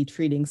shouldn't be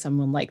treating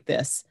someone like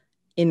this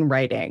in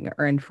writing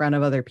or in front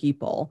of other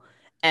people.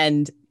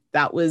 And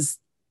that was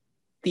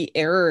the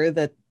error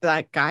that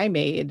that guy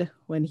made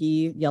when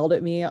he yelled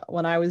at me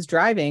when I was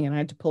driving and I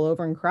had to pull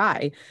over and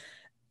cry.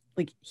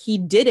 Like, he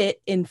did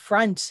it in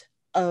front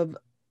of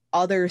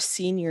other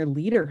senior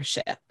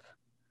leadership.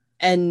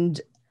 And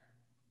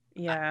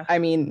Yeah. I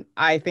mean,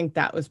 I think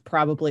that was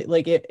probably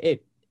like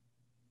it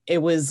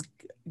was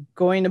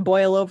going to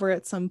boil over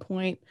at some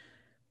point,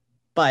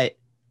 but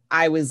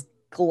I was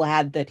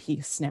glad that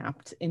he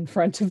snapped in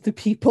front of the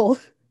people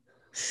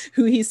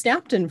who he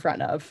snapped in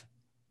front of.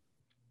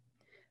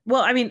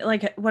 Well, I mean,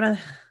 like it's one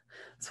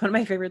of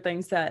my favorite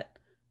things that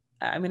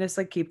I'm gonna just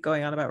like keep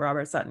going on about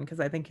Robert Sutton because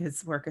I think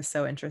his work is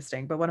so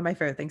interesting. But one of my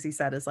favorite things he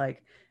said is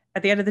like,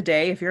 at the end of the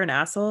day, if you're an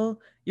asshole,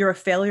 you're a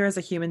failure as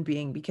a human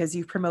being because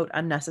you promote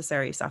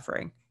unnecessary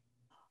suffering.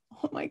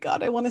 Oh my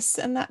God, I want to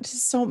send that to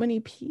so many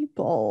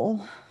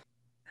people.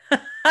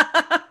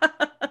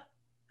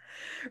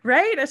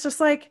 Right? It's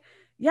just like,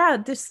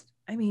 yeah,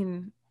 I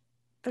mean,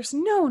 there's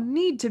no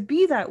need to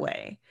be that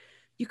way.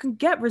 You can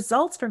get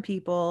results from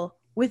people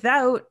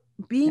without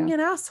being Yeah. an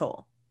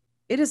asshole.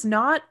 It is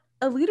not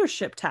a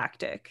leadership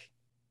tactic.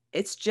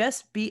 It's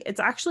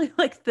actually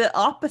like the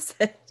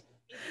opposite.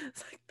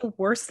 It's like the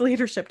worst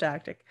leadership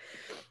tactic.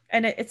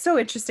 And it's so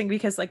interesting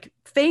because like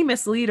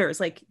famous leaders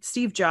like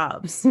Steve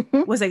Jobs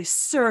was a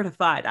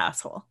certified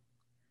asshole.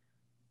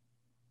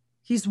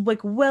 He's like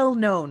well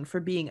known for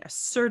being a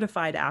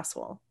certified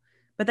asshole.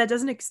 But that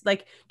doesn't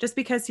like just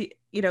because he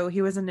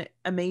was an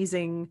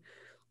amazing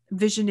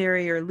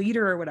visionary or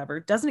leader or whatever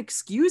doesn't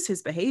excuse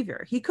his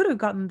behavior. He could have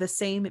gotten the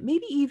same,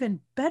 maybe even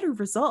better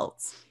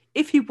results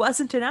if he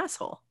wasn't an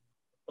asshole.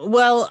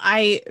 Well,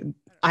 I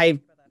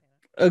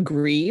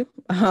agree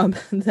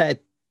that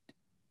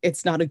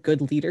it's not a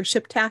good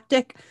leadership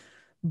tactic,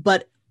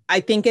 but I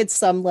think at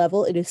some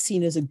level it is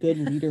seen as a good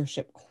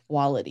leadership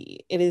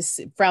quality. It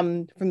is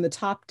from the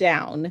top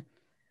down,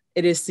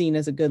 it is seen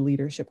as a good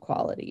leadership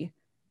quality.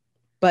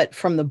 But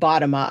from the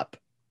bottom up,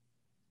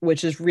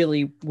 which is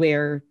really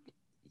where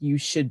you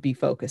should be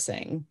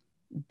focusing,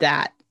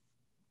 that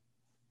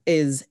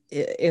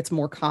it's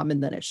more common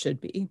than it should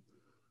be.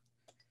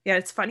 Yeah,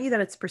 it's funny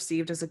that it's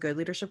perceived as a good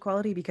leadership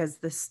quality because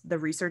the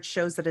research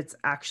shows that it's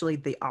actually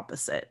the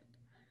opposite.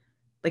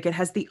 Like it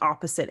has the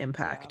opposite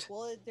impact. Yeah,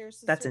 well,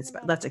 there's a that's certain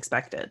amount that's of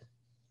expected.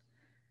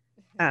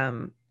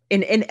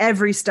 In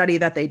every study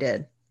that they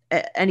did,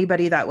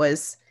 anybody that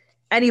was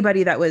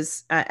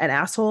an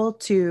asshole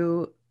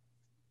to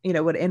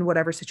in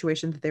whatever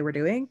situation that they were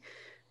doing,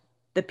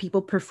 the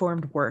people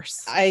performed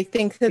worse I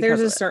think that there's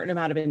because a of it. certain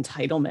amount of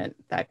entitlement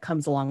that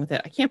comes along with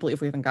it. I can't believe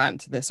we haven't gotten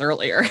to this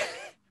earlier.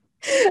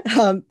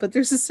 But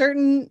there's a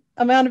certain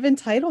amount of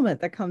entitlement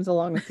that comes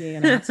along with being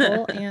an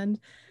asshole. And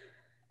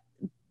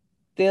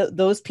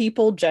those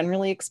people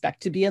generally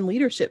expect to be in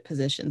leadership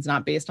positions,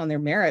 not based on their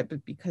merit,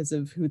 but because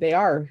of who they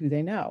are, who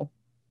they know.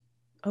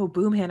 Oh,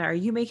 boom, Hannah, are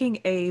you making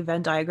a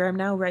Venn diagram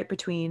now, right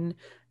between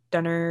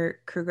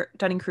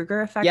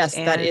Dunning-Kruger effect Yes,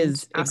 that and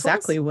is assholes?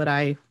 exactly what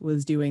I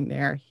was doing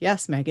there.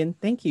 Yes, Megan,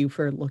 thank you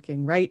for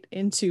looking right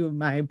into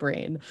my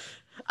brain.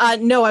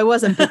 No, I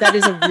wasn't, but that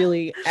is a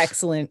really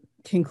excellent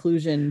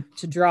conclusion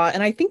to draw.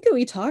 And I think that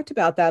we talked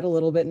about that a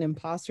little bit in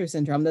imposter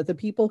syndrome, that the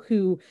people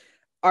who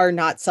are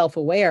not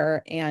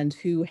self-aware and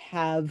who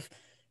have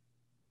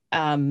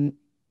um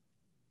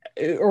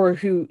or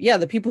who, yeah,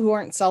 the people who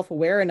aren't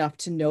self-aware enough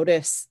to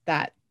notice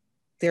that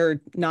they're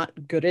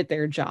not good at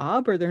their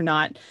job or they're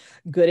not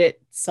good at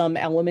some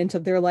element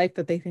of their life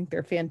that they think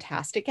they're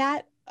fantastic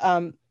at,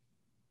 are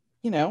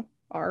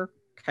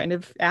kind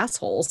of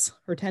assholes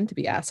or tend to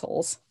be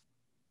assholes.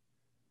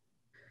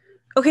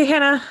 Okay,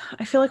 Hannah,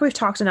 I feel like we've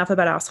talked enough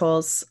about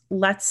assholes.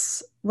 What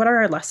are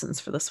our lessons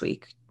for this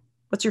week?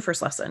 What's your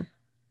first lesson?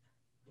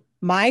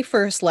 My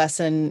first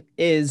lesson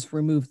is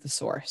remove the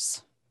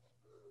source.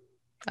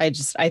 I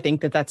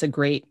think that that's a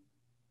great,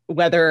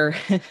 whether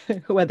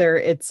whether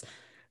it's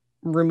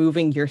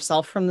removing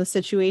yourself from the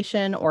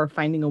situation or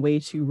finding a way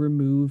to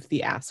remove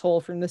the asshole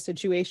from the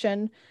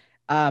situation.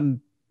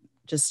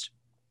 Just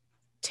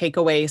take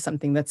away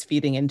something that's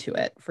feeding into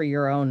it for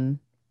your own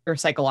or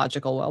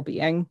psychological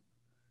well-being.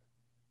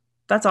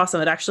 That's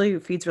awesome. It actually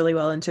feeds really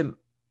well into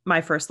my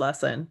first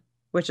lesson,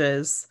 which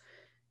is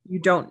you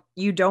don't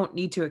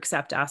need to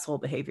accept asshole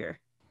behavior.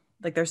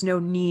 Like there's no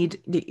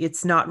need,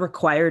 it's not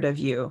required of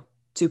you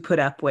to put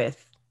up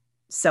with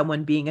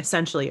someone being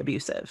essentially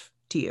abusive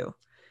to you,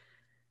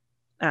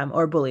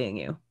 or bullying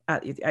you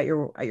at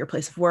your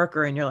place of work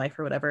or in your life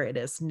or whatever. It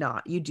is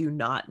not, you do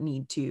not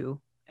need to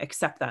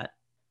accept that.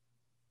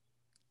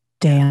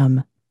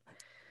 Yeah.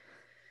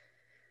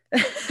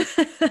 Damn.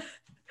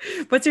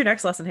 What's your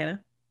next lesson,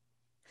 Hannah?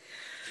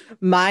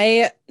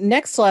 My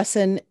next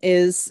lesson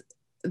is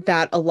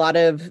that a lot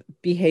of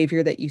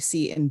behavior that you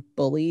see in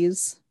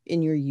bullies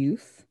in your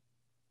youth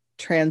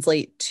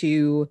translate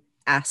to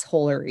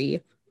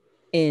assholery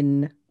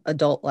in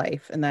adult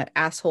life, and that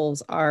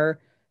assholes are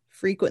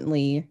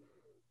frequently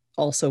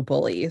also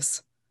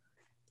bullies.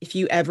 If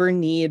you ever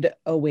need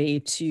a way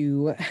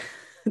to,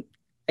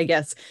 I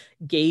guess,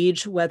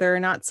 gauge whether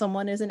or not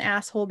someone is an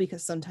asshole,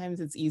 because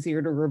sometimes it's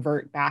easier to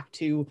revert back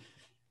to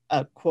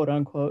a quote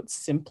unquote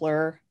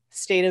simpler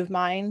state of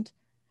mind,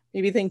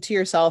 maybe think to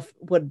yourself,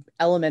 would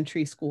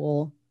elementary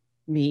school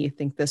me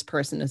think this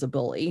person is a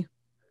bully?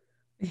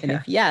 And Yeah.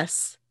 if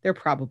yes, they're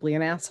probably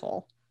an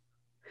asshole.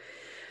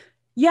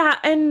 Yeah,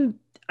 and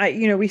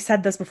we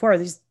said this before.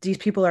 These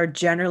people are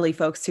generally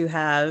folks who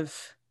have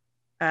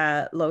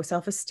low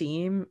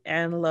self-esteem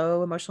and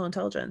low emotional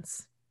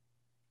intelligence.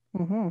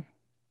 Mm-hmm.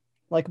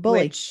 like a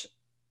bully. Which,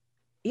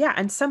 yeah,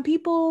 and some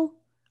people,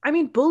 I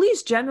mean,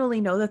 bullies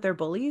generally know that they're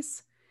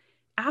bullies.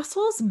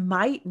 Assholes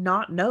might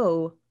not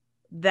know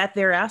that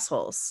they're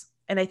assholes.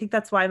 And I think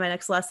that's why my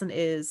next lesson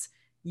is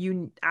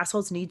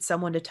assholes need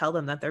someone to tell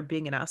them that they're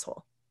being an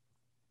asshole.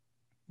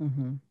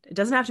 Mm-hmm. It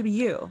doesn't have to be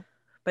you,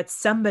 but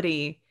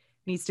somebody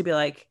needs to be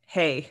like,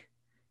 hey,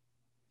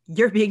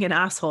 you're being an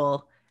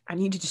asshole. I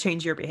need you to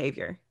change your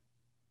behavior.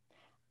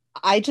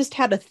 I just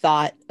had a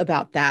thought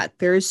about that.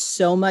 There's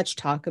so much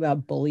talk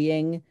about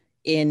bullying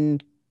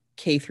in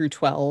K through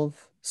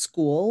 12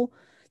 school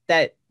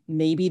that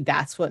maybe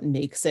that's what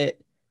makes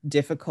it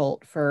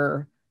difficult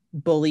for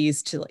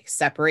bullies to like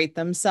separate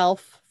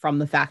themselves from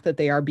the fact that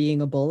they are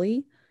being a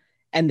bully.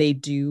 And they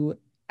do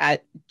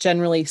at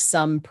generally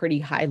some pretty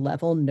high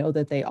level know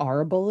that they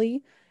are a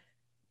bully,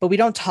 but we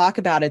don't talk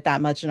about it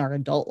that much in our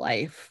adult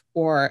life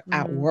or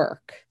at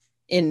work,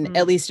 in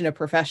at least in a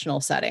professional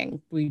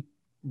setting. We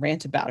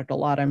rant about it a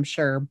lot, I'm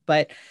sure,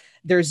 but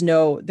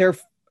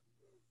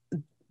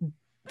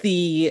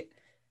the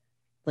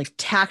like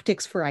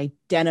tactics for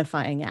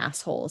identifying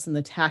assholes and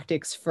the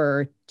tactics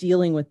for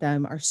dealing with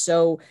them are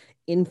so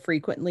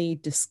infrequently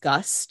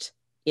discussed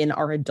in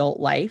our adult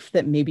life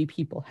that maybe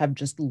people have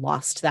just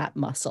lost that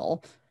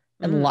muscle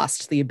and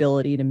lost the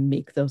ability to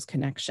make those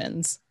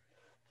connections.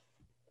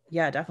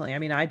 Yeah, definitely. I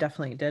mean, I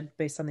definitely did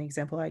based on the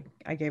example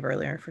I gave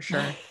earlier, for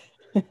sure.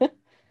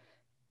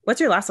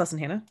 What's your last lesson,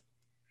 Hannah?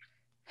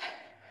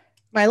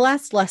 My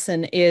last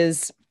lesson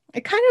is,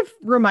 it kind of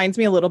reminds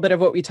me a little bit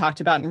of what we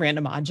talked about in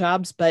Random Odd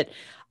Jobs, but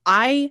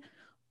I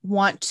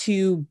want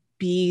to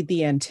be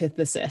the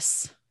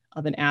antithesis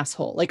of an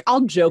asshole. Like,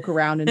 I'll joke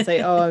around and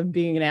say, oh, I'm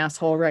being an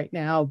asshole right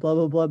now, blah,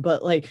 blah, blah.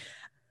 But like,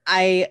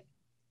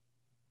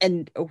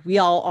 and we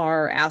all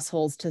are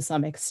assholes to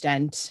some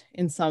extent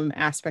in some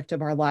aspect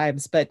of our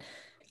lives, but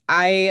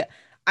I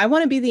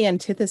want to be the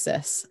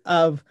antithesis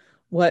of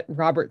what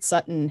Robert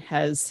Sutton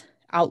has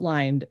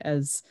outlined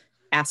as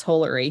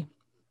assholery.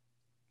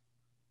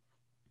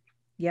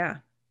 Yeah,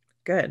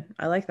 good.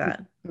 I like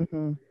that.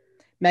 Mm-hmm.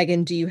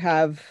 Megan, you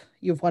have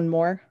one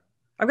more?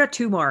 I've got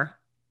two more.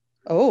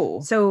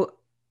 Oh. So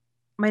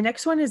my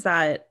next one is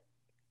that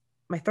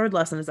my third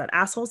lesson is that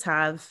assholes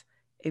have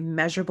a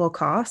measurable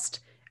cost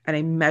and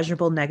a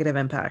measurable negative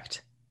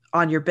impact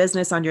on your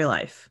business, on your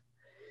life.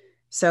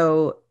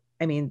 So,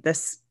 I mean,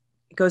 this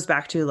goes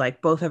back to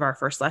like both of our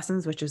first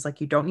lessons, which is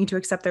like you don't need to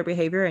accept their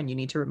behavior and you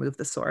need to remove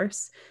the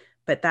source,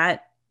 but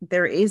that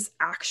there is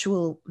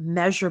actual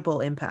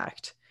measurable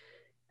impact.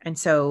 And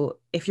so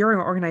if you're in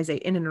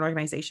an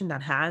organization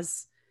that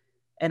has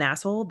an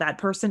asshole, that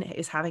person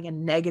is having a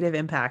negative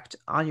impact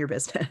on your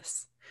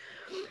business.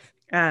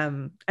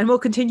 And will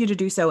continue to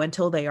do so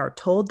until they are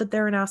told that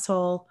they're an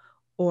asshole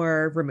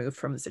or removed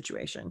from the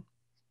situation.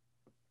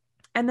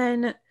 And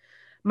then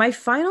my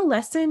final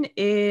lesson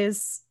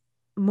is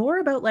more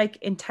about like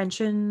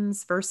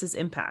intentions versus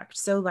impact.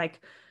 So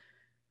like,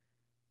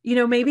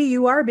 maybe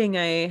you are being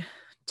a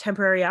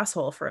temporary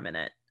asshole for a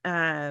minute.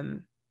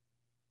 And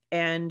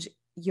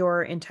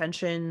your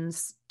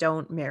intentions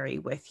don't marry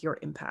with your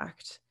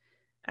impact.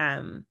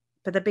 But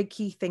the big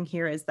key thing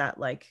here is that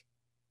like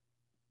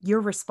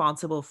you're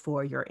responsible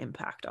for your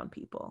impact on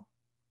people.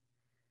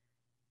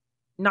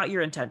 Not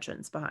your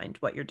intentions behind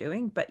what you're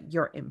doing, but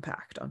your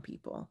impact on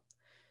people.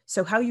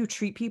 So how you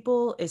treat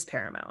people is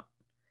paramount.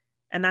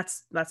 And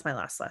that's my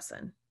last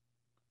lesson.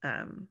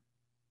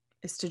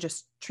 Is to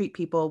just treat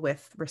people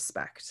with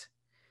respect.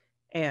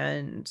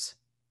 And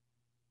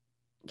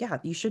yeah,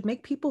 you should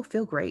make people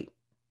feel great.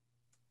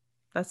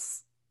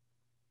 That's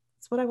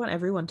what I want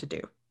everyone to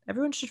do.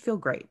 Everyone should feel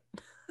great.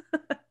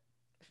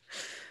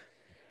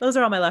 Those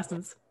are all my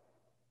lessons.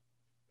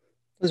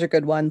 Those are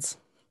good ones.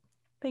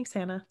 Thanks,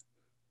 Hannah.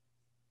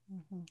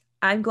 Mm-hmm.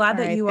 I'm glad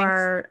that you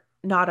are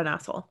not an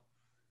asshole.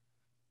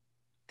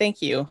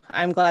 Thank you.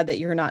 I'm glad that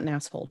you're not an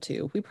asshole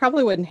too. We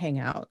probably wouldn't hang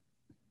out.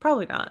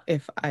 Probably not.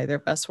 If either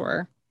of us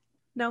were.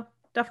 No,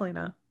 definitely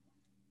not.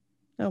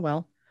 Oh,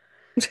 well.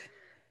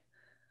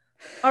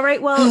 All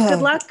right. Well,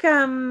 good luck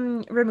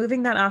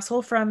removing that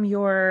asshole from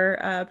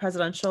your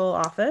presidential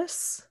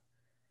office.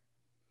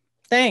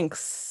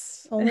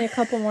 Thanks. Only a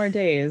couple more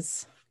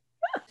days.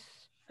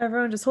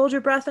 Everyone just hold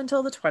your breath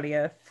until the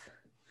 20th.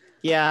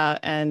 Yeah.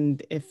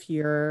 And if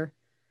you're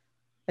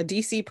a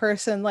DC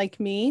person like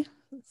me,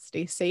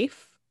 stay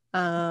safe,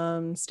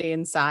 stay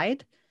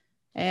inside,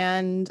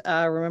 and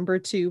remember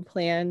to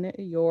plan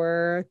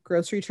your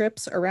grocery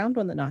trips around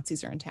when the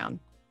Nazis are in town.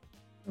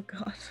 Oh,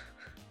 God.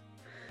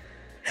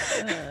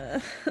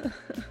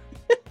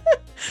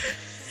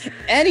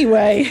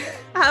 Anyway,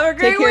 have a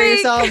great take care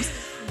week. Of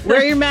yourselves.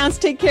 Wear your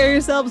mask. Take care of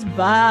yourselves.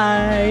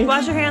 Bye.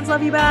 Wash your hands.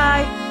 Love you.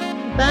 Bye.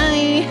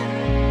 Bye.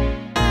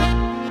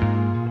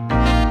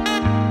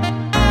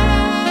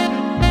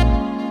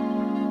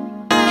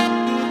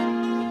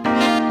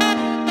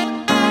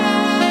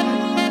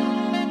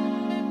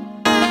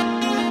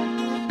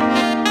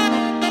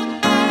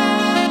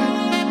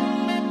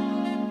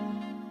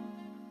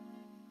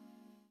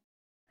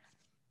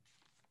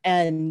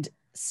 And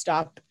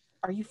stop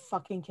Are you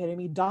fucking kidding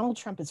me? Donald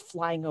Trump is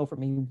flying over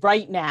me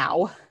right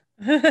now.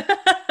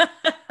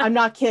 I'm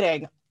not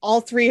kidding. All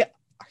three. Are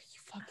you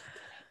fucking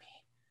kidding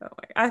me? Oh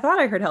my, I thought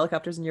I heard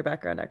helicopters in your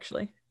background,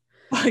 actually.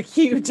 Fuck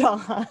you,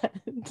 Don.